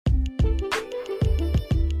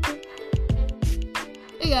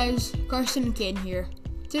guys, Carson and Caden here.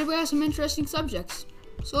 Today we have some interesting subjects,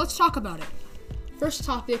 so let's talk about it. First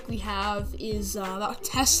topic we have is about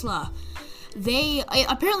Tesla.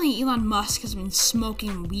 Apparently Elon Musk has been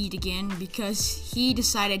smoking weed again because he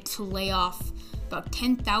decided to lay off about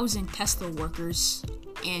 10,000 Tesla workers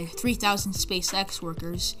and 3,000 SpaceX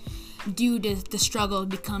workers due to the struggle of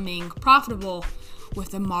becoming profitable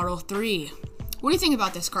with the Model 3. What do you think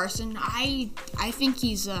about this, Carson? I think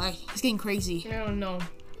he's getting crazy. I don't know.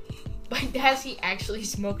 But has he actually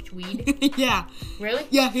smoked weed? Yeah. Really?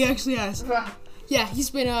 Yeah, he actually has. Yeah, he's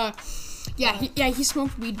been he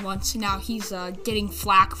smoked weed once, and now he's getting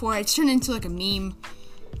flack for it. It's turned into like a meme.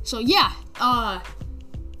 So yeah,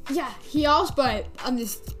 he also, but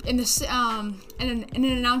in an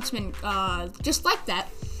announcement just like that,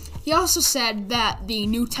 he also said that the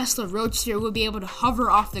new Tesla Roadster will be able to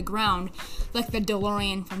hover off the ground like the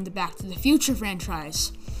DeLorean from the Back to the Future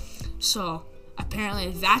franchise. So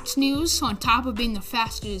apparently that's news. On top of being the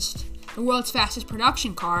world's fastest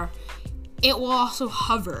production car, it will also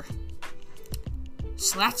hover.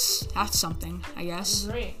 So that's something, I guess.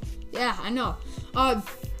 Great. Yeah, I know.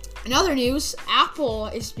 In other news, Apple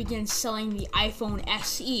is beginning selling the iPhone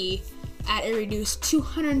SE at a reduced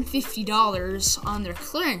 $250 on their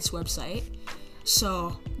clearance website.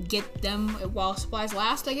 So get them while supplies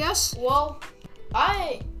last, I guess. Well,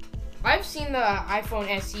 I've seen the iPhone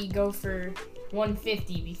SE go for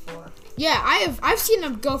 $150 before. Yeah, I've seen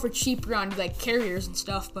them go for cheaper on like carriers and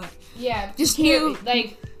stuff, but yeah, just new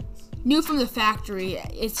from the factory.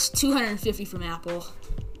 It's $250 from Apple.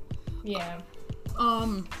 Yeah.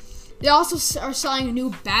 They also are selling a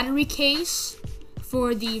new battery case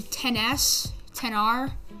for the XS,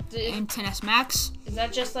 XR, and XS Max. Is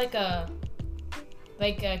that just like a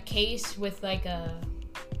case with like a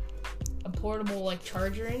portable like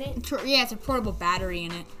charger in it? Yeah, it's a portable battery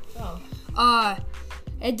in it. Oh.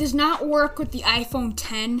 It does not work with the iPhone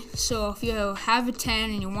 10. So if you have a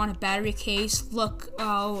 10 and you want a battery case, look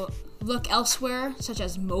elsewhere, such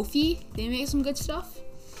as Mophie. They make some good stuff.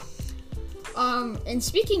 And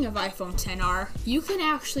speaking of iPhone XR, you can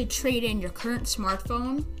actually trade in your current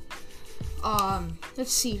smartphone.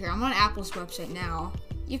 Let's see here. I'm on Apple's website now.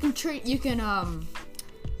 You can trade in your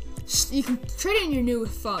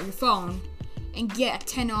phone and get a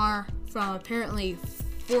XR from apparently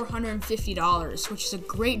 $450, which is a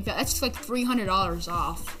great that's like $300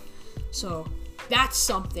 off. So that's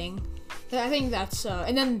something. I think that's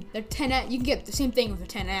and then the 10S, you can get the same thing with the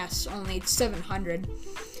 10S, only it's $700.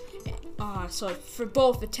 So for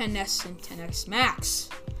both the XS and XS Max.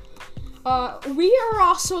 We are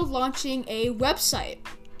also launching a website.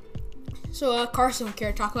 So Carson, would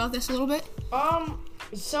care to talk about this a little bit?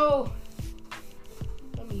 So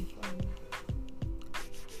let me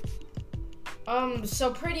find.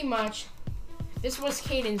 So pretty much, this was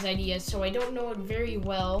Caden's idea, so I don't know it very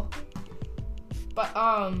well. But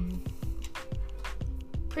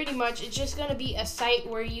pretty much, it's just gonna be a site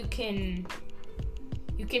where you can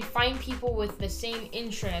find people with the same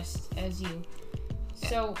interests as you.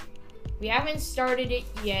 So we haven't started it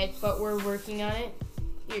yet, but we're working on it.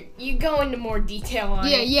 You go into more detail on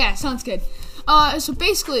it. Yeah, sounds good. So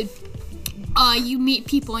basically, you meet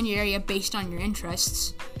people in your area based on your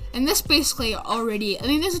interests. And this basically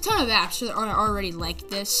there's a ton of apps that are already like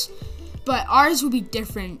this, but ours would be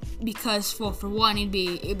different because, well, for one, it'd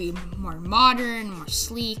be more modern, more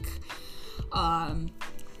sleek.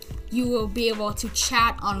 You will be able to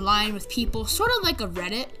chat online with people, sort of like a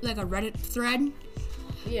Reddit thread.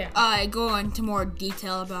 Yeah. Go into more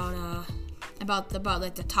detail about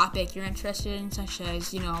like the topic you're interested in, such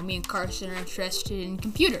as, me and Carson are interested in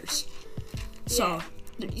computers. So,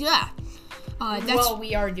 yeah.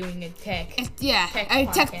 We are doing a tech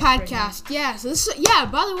podcast. Right, yeah. So this is,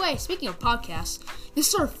 by the way, speaking of podcasts, this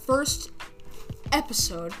is our first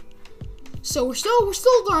episode. So we're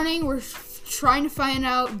still learning. We're trying to find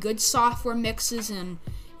out good software mixes and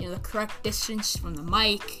the correct distance from the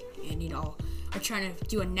mic, and we're trying to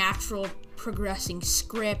do a natural progressing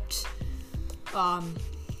script.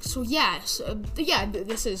 This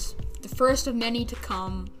is the first of many to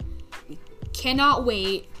come. We cannot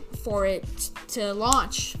wait for it to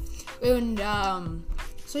launch. And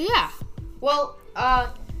Well,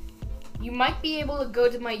 you might be able to go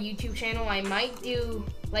to my YouTube channel. I might do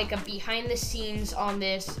like a behind the scenes on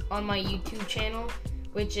this on my YouTube channel,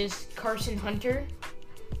 which is Carson Hunter.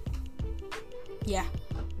 Yeah.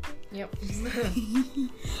 Yep.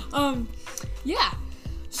 Yeah.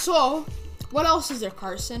 So, what else is there,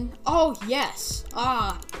 Carson? Oh, yes.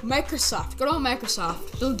 Microsoft. Good old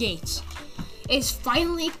Microsoft. Bill Gates is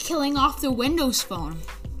finally killing off the Windows Phone.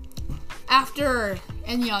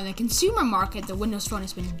 in the consumer market, the Windows Phone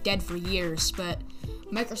has been dead for years, but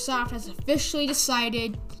Microsoft has officially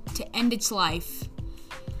decided to end its life.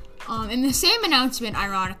 In the same announcement,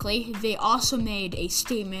 ironically, they also made a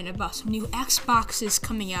statement about some new Xboxes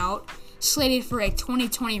coming out, slated for a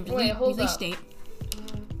 2020 release date.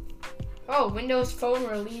 Windows Phone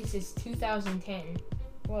release is 2010.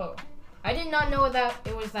 Whoa. I did not know that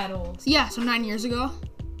it was that old. Yeah, so 9 years ago.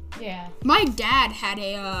 Yeah. My dad had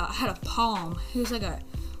a Palm. It was a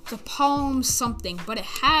Palm something, but it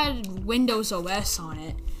had Windows OS on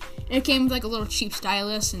it. And it came with like a little cheap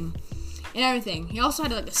stylus and everything. He also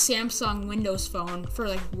had like a Samsung Windows Phone for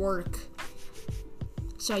like work.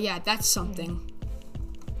 So yeah, that's something.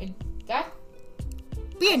 But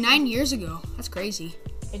yeah, 9 years ago. That's crazy.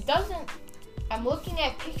 It doesn't. I'm looking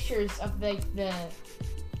at pictures of like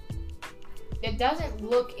it doesn't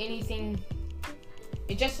look anything.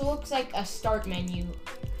 It just looks like a start menu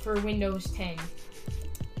for Windows 10.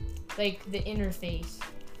 Like the interface.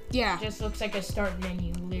 Yeah. It just looks like a start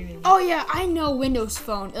menu, literally. Oh yeah, I know Windows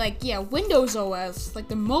Phone. Windows OS, like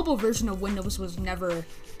the mobile version of Windows was never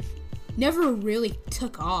really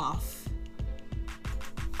took off.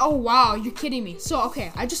 Oh wow, you're kidding me. So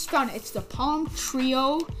okay, I just found it. It's the Palm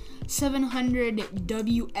Treo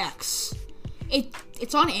 700WX.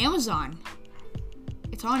 It's on Amazon.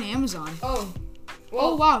 It's on Amazon. Oh. Well,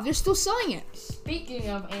 oh wow, they're still selling it. Speaking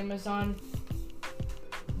of Amazon,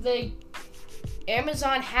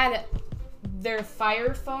 Amazon had their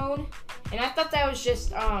Fire Phone, and I thought that was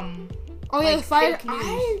just Oh yeah, the Fire. fake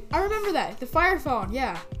news. I remember that, the Fire Phone.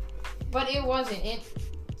 Yeah. But it wasn't.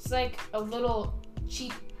 It's like a little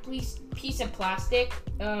cheap piece of plastic.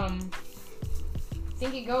 I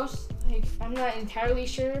think it goes like, I'm not entirely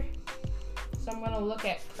sure, so I'm gonna look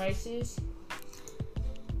at prices.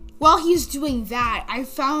 While he's doing that, I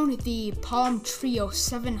found the Palm Treo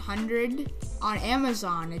 700 on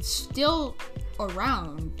Amazon. It's still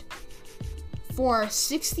around for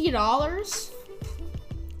 $60.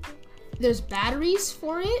 There's batteries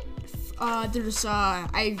for it. Oh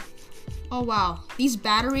wow, these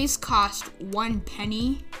batteries cost 1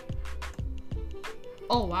 penny.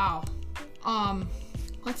 Oh wow.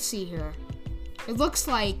 Let's see here. It looks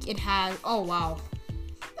like it has. Oh wow.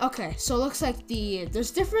 Okay, so it looks like there's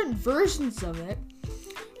different versions of it,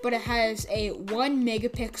 but it has a 1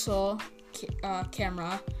 megapixel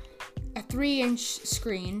camera, a 3-inch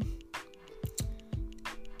screen.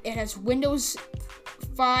 It has Windows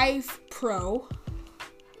 5 Pro.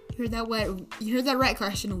 You heard that right,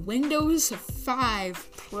 Carson. Windows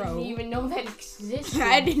 5 Pro. I didn't even know that existed.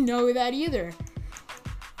 I didn't know that either.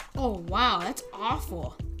 Oh wow, that's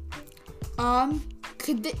awful.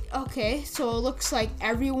 Okay, so it looks like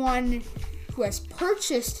everyone who has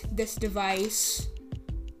purchased this device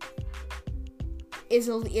is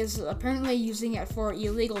apparently using it for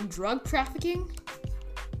illegal drug trafficking.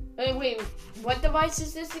 Wait, what device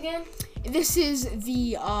is this again? This is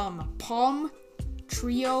the Palm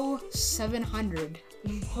Treo 700.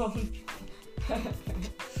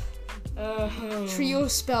 Treo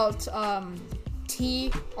spelled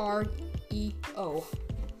Treo.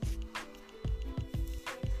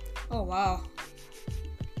 Oh wow.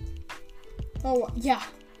 Oh yeah,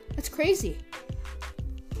 that's crazy.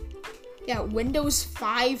 Yeah, Windows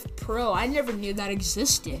 5 Pro. I never knew that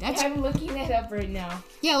existed. I'm looking that up right now.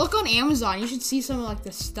 Yeah, look on Amazon. You should see some of like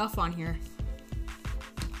the stuff on here.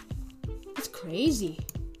 That's crazy.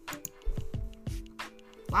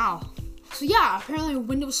 Wow. So yeah, apparently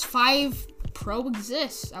Windows 5 Pro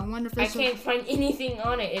exists. I wonder if I can't find anything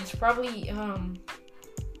on it. It's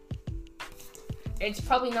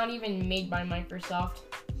probably not even made by Microsoft.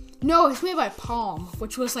 No, it's made by Palm,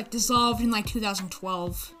 which was like dissolved in like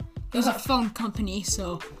 2012. It was a phone company,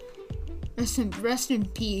 so rest in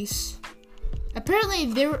peace.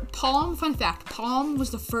 Apparently, Palm. Fun fact: Palm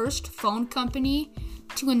was the first phone company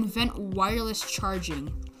to invent wireless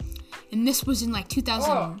charging, and this was in like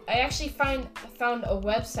 2000. Oh, I actually found a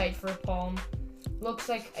website for Palm. Looks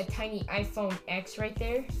like a tiny iPhone X right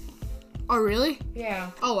there. Oh really?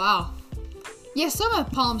 Yeah. Oh wow. Yeah, some of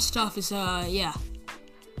Palm stuff is yeah,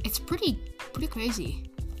 it's pretty crazy.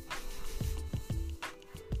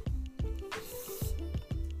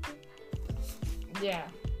 Yeah.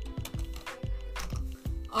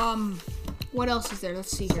 What else is there?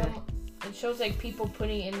 Let's see here. It shows like people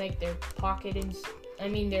putting in like their pocket and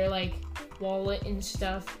their like wallet and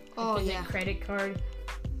stuff. Oh like, yeah. Their credit card.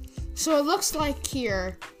 So it looks like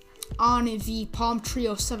here on the Palm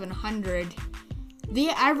Treo 700, they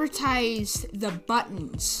advertise the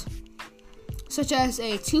buttons, such as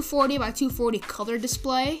a 240 by 240 color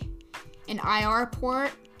display, an IR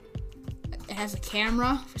port, it has a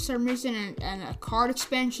camera for some reason and a card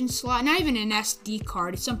expansion slot. Not even an SD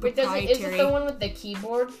card. It's some proprietary. Is it the one with the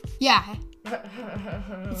keyboard? Yeah.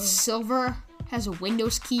 It's silver. Has a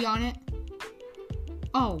Windows key on it.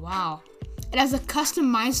 Oh, wow. It has a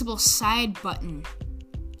customizable side button.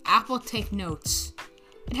 Apple Take Notes.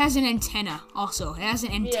 It has an antenna also. It has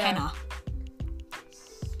an antenna. Yeah.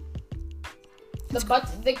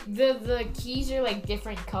 The keys are like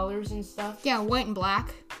different colors and stuff. Yeah, white and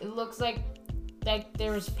black. It looks like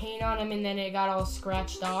there was paint on them and then it got all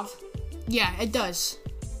scratched off. Yeah, it does.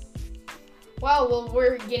 Well,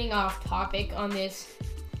 we're getting off topic on this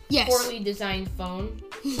poorly designed phone.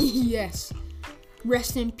 Yes.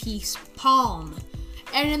 Rest in peace, Palm.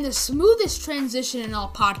 And in the smoothest transition in all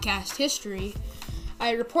podcast history,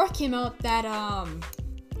 a report came out that,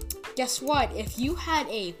 guess what? If you had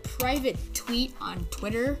a private tweet on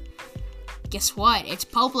Twitter, guess what? It's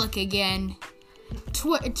public again.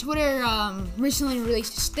 Twitter recently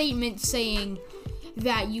released a statement saying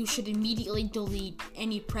that you should immediately delete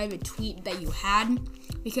any private tweet that you had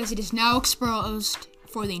because it is now exposed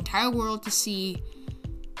for the entire world to see.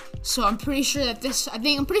 So I'm pretty sure that this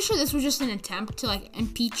was just an attempt to like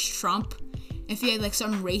impeach Trump. If he had like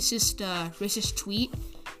some racist tweet,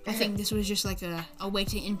 I think this was just like a way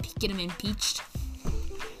to get him impeached.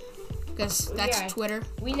 Because that's Twitter.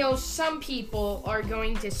 We know some people are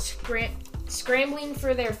going to scrambling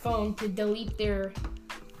for their phone to delete their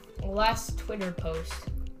last Twitter post.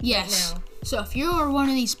 Yes. Right now. So if you are one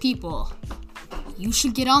of these people, you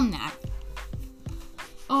should get on that.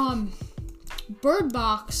 Bird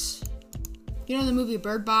Box. You know the movie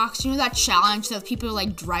Bird Box? You know that challenge that people are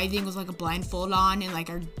like driving with like a blindfold on and like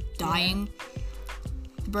are dying?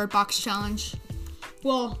 The Bird Box challenge.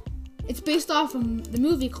 Well, it's based off of the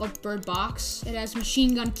movie called Bird Box. It has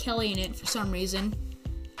Machine Gun Kelly in it for some reason.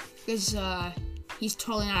 Because he's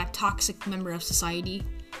totally not a toxic member of society.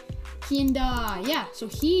 So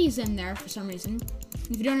he's in there for some reason.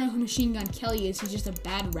 If you don't know who Machine Gun Kelly is, he's just a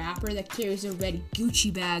bad rapper that carries a red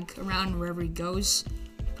Gucci bag around wherever he goes.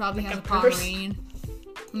 Probably has a Pomeranian.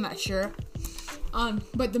 I'm not sure.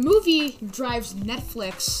 But the movie drives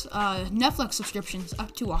Netflix subscriptions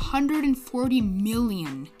up to 140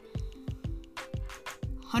 million.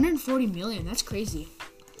 140 million, that's crazy.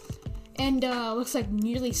 And looks like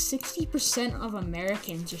nearly 60% of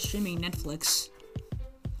Americans are streaming Netflix.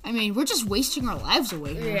 I mean, we're just wasting our lives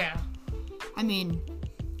away here. Yeah. I mean,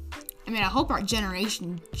 I hope our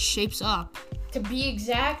generation shapes up. To be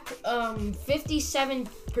exact,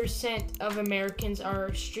 57% of Americans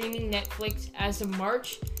are streaming Netflix as of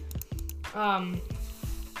March. April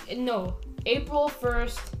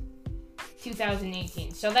 1st,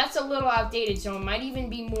 2018. So that's a little outdated, so it might even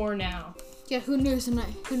be more now. Yeah, who knows? It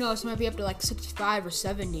might be up to like 65 or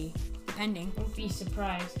 70, depending. Don't be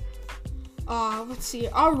surprised. Let's see.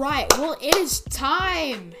 All right. Well, it is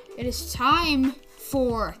time. It is time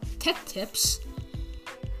for tech tips.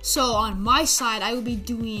 So on my side, I will be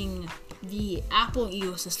doing the Apple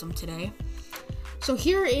ecosystem today. So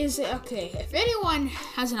here is, if anyone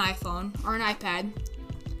has an iPhone or an iPad,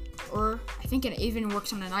 or I think it even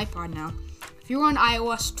works on an iPod now. If you're on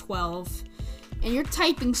iOS 12 and you're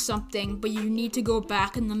typing something, but you need to go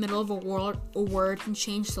back in the middle of a word and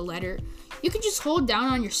change the letter, you can just hold down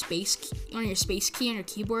on your space key on your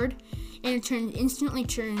keyboard, and it instantly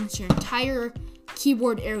turns your entire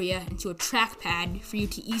keyboard area into a trackpad for you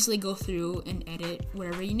to easily go through and edit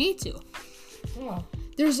whatever you need to. Oh.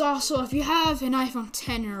 There's also, if you have an iPhone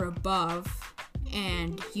 10 or above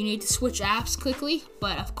and you need to switch apps quickly,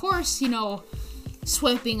 but of course,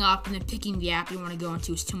 swiping up and then picking the app you want to go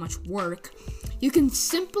into is too much work, you can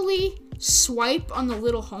simply swipe on the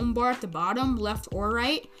little home bar at the bottom, left or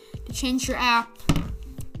right, to change your app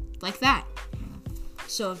like that.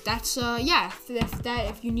 So that's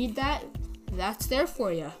if you need that, that's there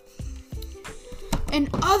for you. And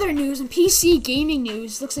other news and PC gaming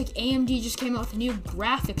news, looks like AMD just came out with a new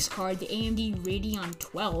graphics card, the AMD Radeon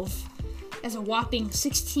 12. It has a whopping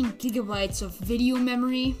 16 gigabytes of video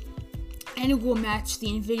memory, and it will match the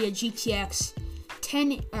NVIDIA GTX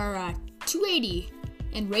 280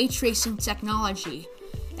 and ray tracing technology.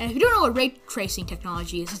 And if you don't know what ray tracing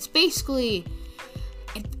technology is, it's basically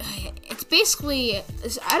I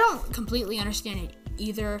don't completely understand it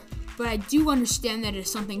either, but I do understand that it's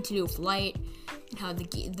something to do with light and how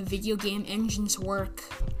the video game engines work.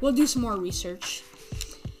 We'll do some more research.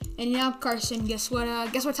 And now, Carson, guess what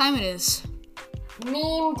time it is?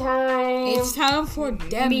 Meme time. It's time for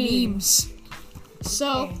them memes.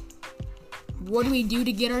 So, what do we do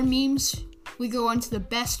to get our memes? We go onto the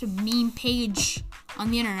best meme page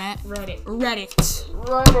on the internet. Reddit.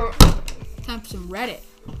 Time for some Reddit.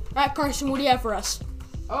 Alright, Carson, what do you have for us?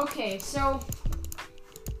 Okay, so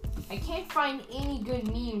I can't find any good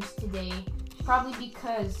memes today, probably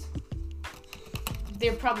because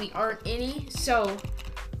there probably aren't any. So,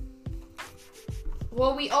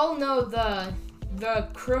 well, we all know the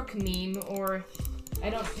crook meme, or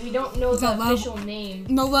we don't know the official name.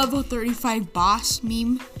 The level 35 boss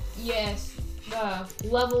meme. Yes, the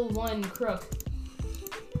level 1 crook.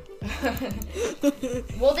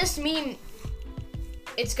 Well, this meme,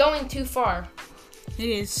 it's going too far. It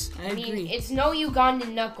is. I agree. mean, it's no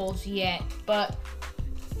Ugandan Knuckles yet, but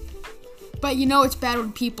you know it's bad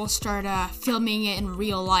when people start filming it in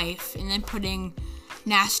real life and then putting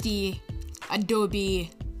nasty Adobe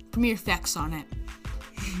Premiere effects on it.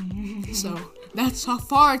 So that's how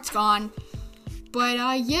far it's gone. But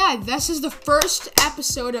yeah, this is the first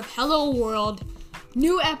episode of Hello World.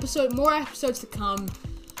 New episode, more episodes to come.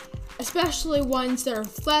 Especially ones that are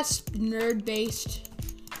less nerd based.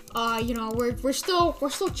 You know, we're still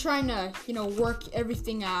trying to, you know, work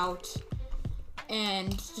everything out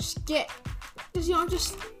and just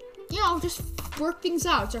work things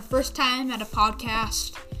out. It's our first time at a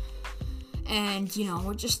podcast, and you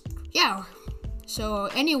know, So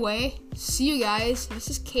anyway, see you guys. This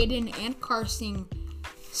is Caden and Carson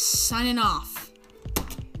signing off.